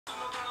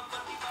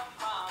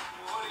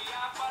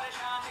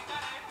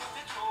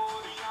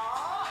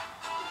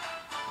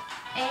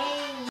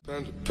I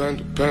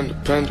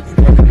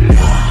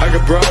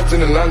got broads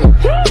in Atlanta.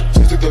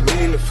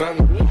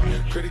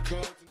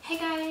 Hey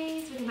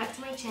guys, welcome back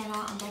to my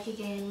channel. I'm back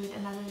again with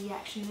another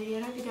reaction video.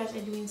 I hope you guys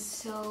are doing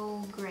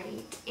so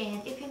great.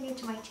 And if you're new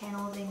to my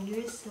channel, then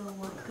you're so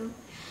welcome.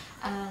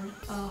 I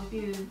hope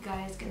you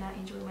guys gonna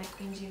enjoy my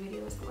cringy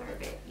videos a little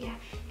bit. Yeah,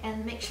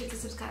 and make sure to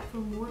subscribe for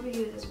more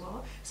videos as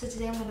well. So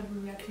today I'm gonna be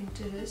reacting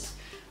to this.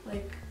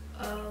 Like,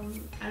 I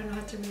don't know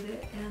how to read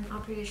it, and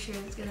I'm pretty sure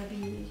it's gonna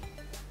be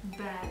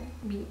bad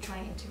me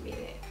trying to read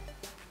it.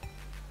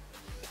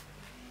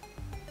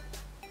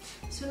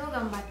 Suno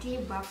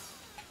Ganpati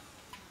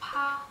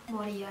Bappa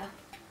Morya.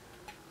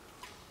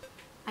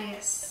 I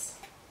guess.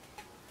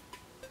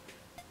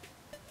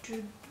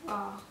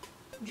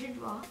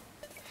 Judwaa.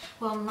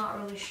 Well, I'm not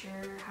really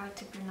sure how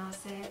to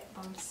pronounce it,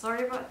 but I'm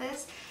sorry about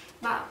this.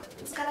 But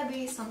it's gonna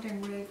be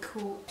something really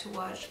cool to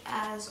watch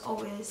as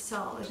always,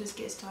 so let's just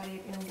get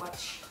started and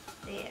watch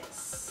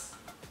this.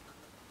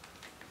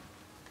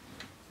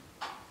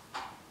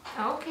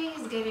 Okay,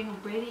 it's getting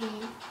ready.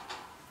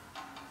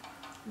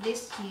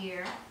 This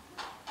year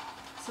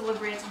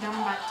celebrates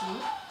Ganpati.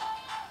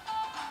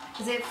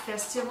 Is it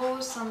festival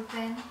or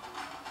something?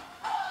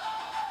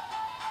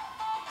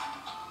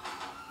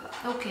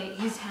 Okay,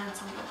 he's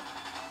handsome though.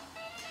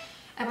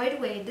 And by the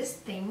way, this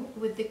thing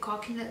with the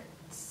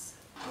coconuts,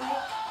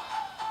 like,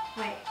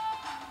 wait,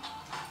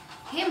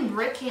 him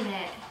breaking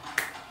it.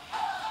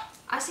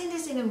 I've seen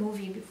this in a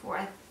movie before.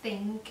 I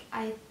think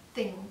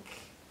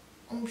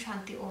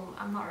Shanti Om.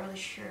 I'm not really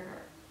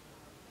sure,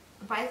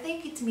 but I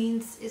think it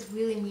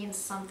really means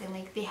something.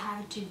 Like they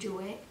have to do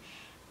it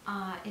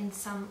in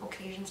some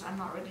occasions. I'm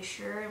not really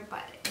sure,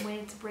 but when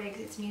it breaks,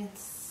 it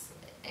means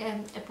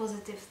a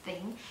positive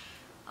thing.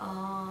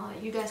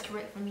 You guys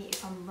correct me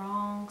if I'm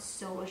wrong,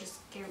 so we'll just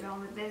carry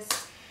on with this.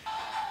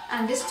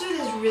 And this dude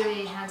is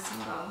really handsome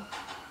though.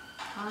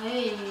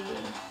 Hi.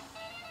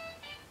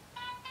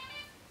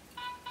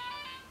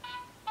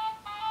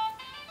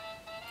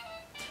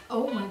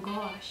 Oh my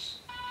gosh.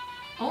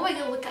 Oh my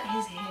god, look at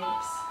his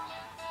hips.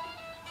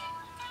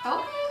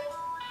 Okay.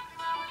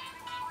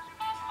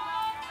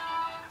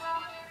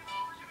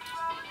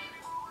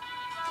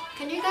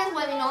 Can you guys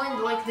let me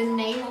know like the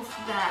name of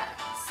that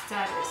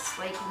status,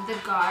 like the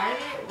guard?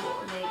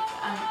 Like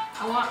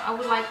I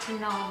would like to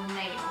know the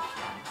name of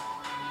that.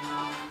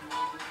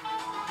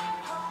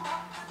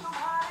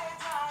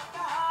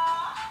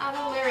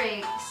 The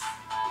lyrics.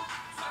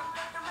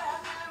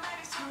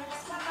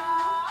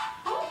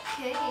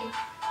 Okay.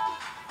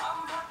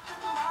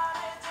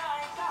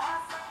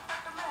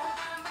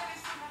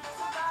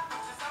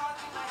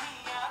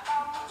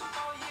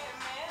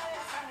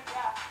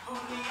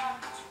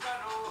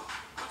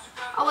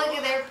 Oh, look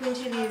at they're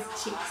pinching his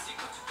cheeks.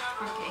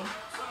 Okay.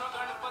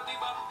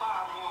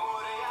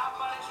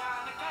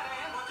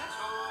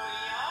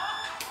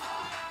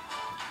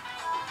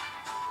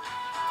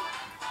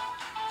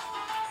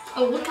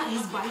 Oh, look at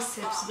his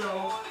biceps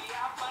though.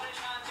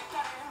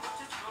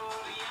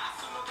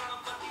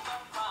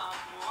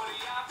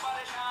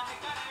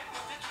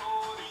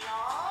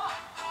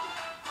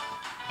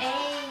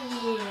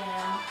 Hey,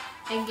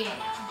 yeah.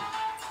 Again.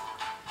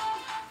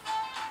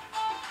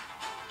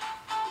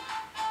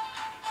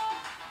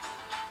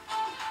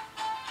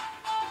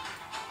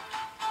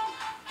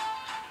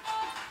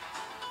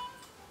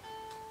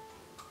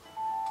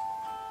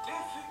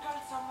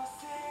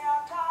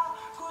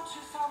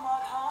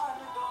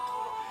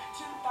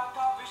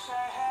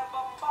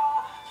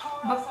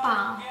 Bappa.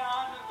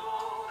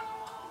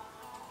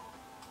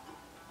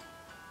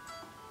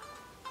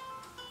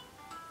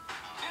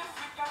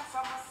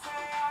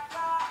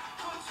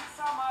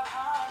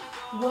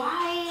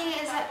 Why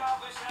is it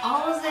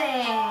all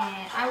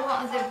that? I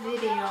want the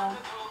video.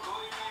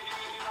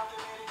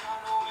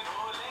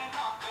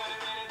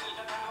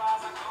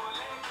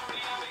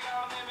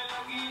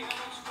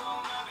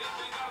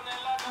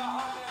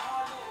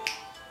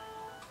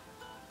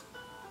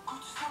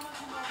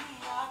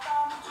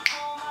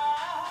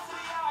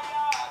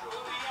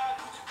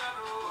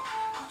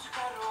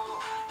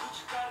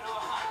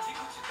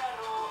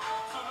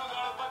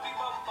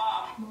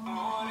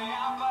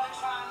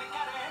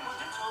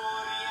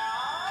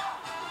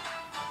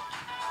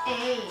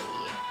 Hey.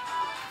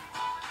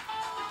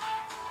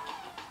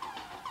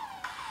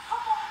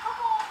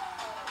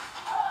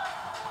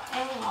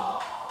 Hey.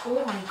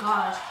 Oh my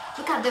gosh.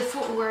 Look at the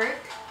footwork.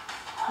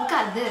 Look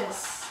at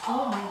this.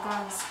 Oh my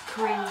god, it's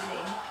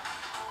crazy.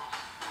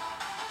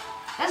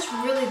 That's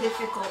really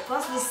difficult.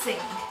 Plus the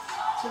sync.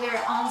 So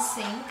they're on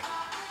sync,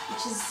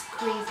 which is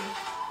crazy.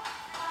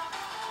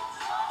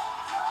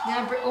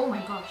 Then oh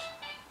my gosh.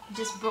 He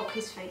just broke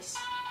his face.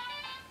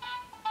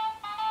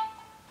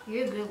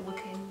 You're a good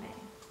looking man.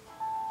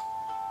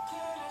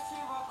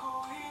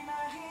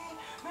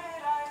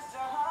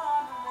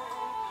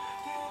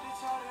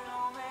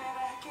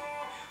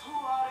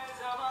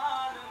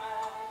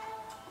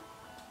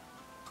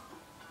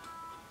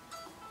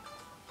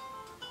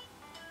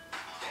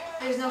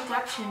 There's no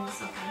captions,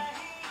 okay.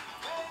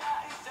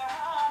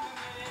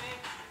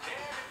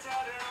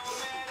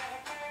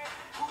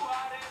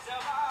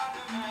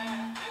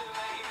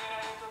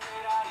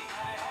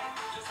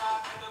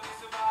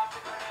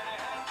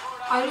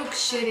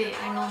 looks shitty,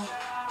 I know.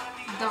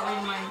 Don't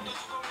really mind it.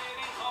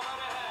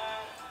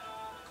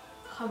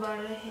 खबर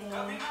है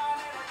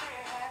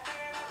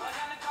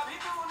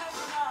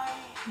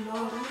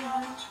लोरिया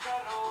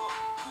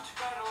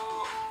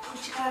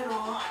कुछ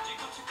करो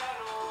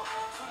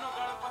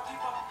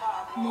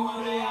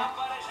Moriya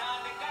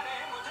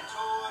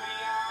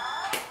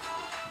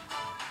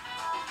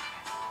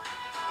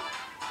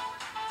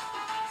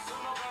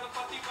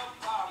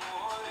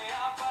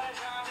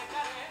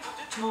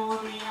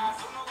Moriya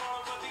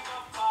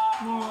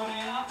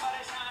Moriya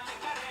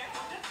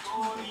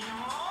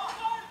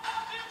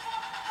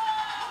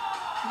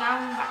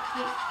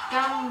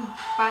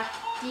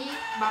Ganpati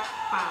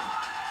Bappa.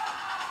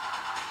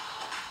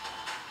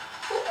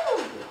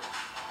 Ooh.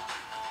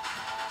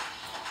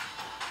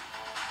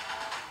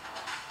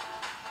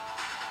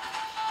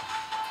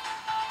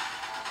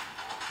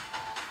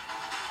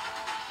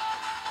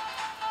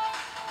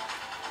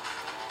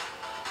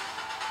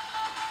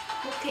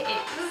 Okay,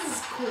 this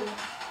is cool.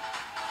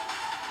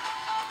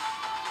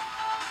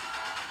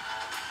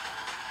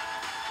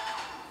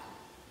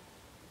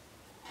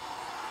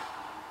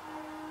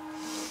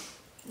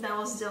 That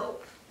was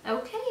dope.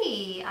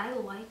 Okay, I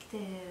like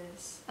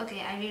this.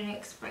 Okay, I didn't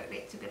expect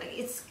it to be like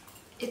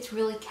it's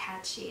really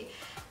catchy.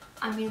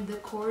 I mean, the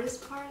chorus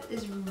part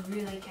is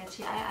really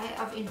catchy.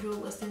 I've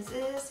enjoyed listening to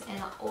this,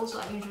 and also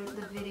I enjoyed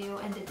the video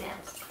and the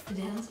dance. The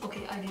dance,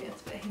 okay, I didn't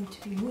expect him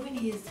to be moving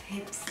his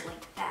hips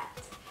like that.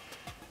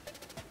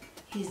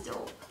 He's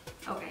dope.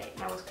 Okay,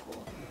 that was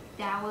cool.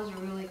 That was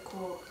really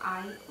cool.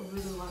 I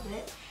really loved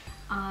it.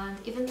 And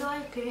even though I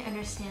couldn't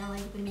understand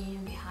like the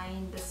meaning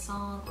behind the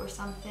song or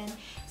something,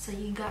 so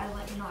you gotta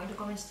let me know in the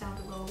comments down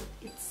below.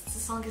 The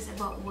song is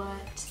about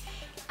what,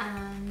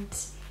 and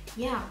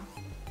yeah,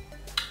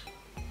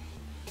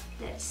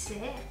 that's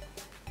it.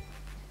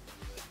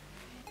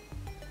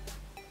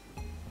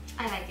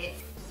 I like it.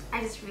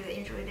 I just really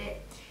enjoyed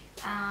it.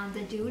 And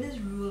the dude is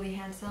really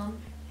handsome.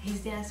 His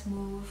dance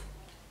move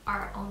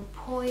are on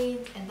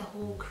point, and the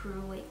whole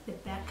crew, like the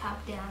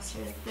backup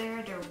dancers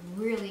there, they're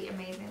really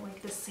amazing.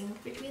 Like the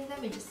sync between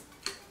them is just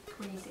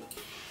crazy.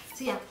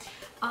 So yeah,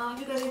 if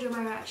you guys enjoyed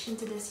my reaction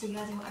to this, you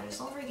guys know I just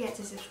don't forget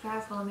to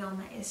subscribe, follow me on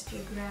my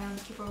Instagram,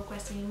 keep on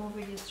requesting more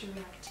videos to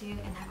react to,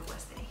 and have a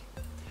blessed day.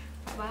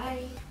 Bye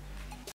bye.